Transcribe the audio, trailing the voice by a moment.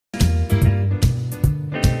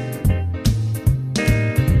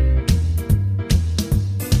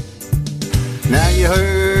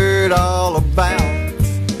heard all about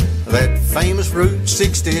that famous Route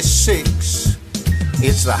 66.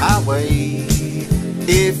 It's the highway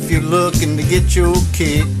if you're looking to get your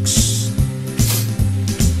kicks.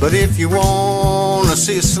 But if you wanna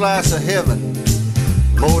see a slice of heaven,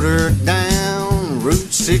 motor down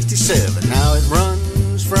Route 67. Now it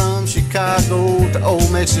runs from Chicago to Old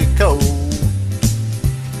Mexico.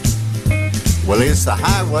 Well, it's the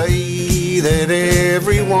highway that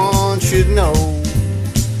everyone should know,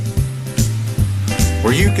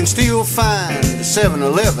 where you can still find the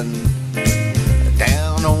 7-Eleven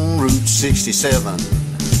down on Route 67.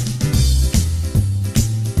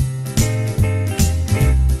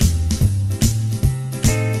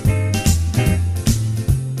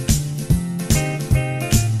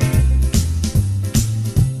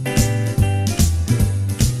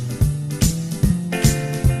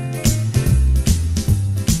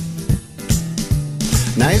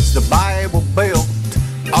 Now it's the Bible Belt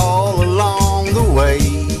all along the way,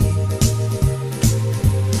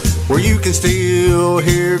 where you can still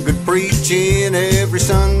hear good preaching every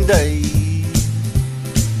Sunday,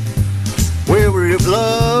 where we've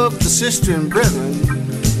loved the sister and brethren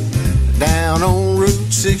down on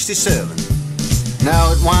Route 67.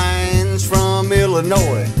 Now it winds from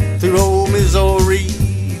Illinois through old Missouri,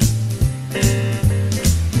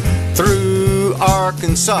 through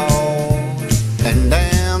Arkansas, and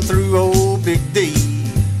down through old Big D,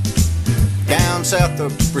 down south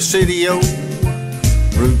of Presidio.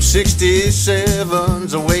 Route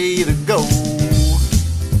 67's a way to go.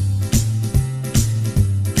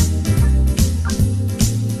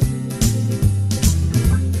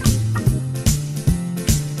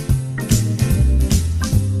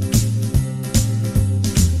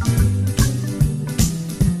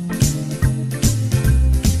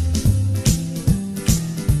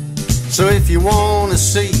 So if you want to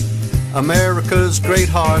see America's great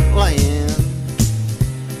heartland,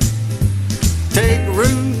 take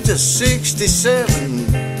Route 67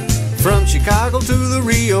 from Chicago to the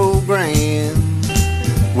Rio Grande.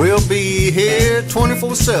 We'll be here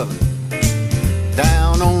 24/7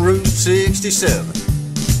 down on Route 67.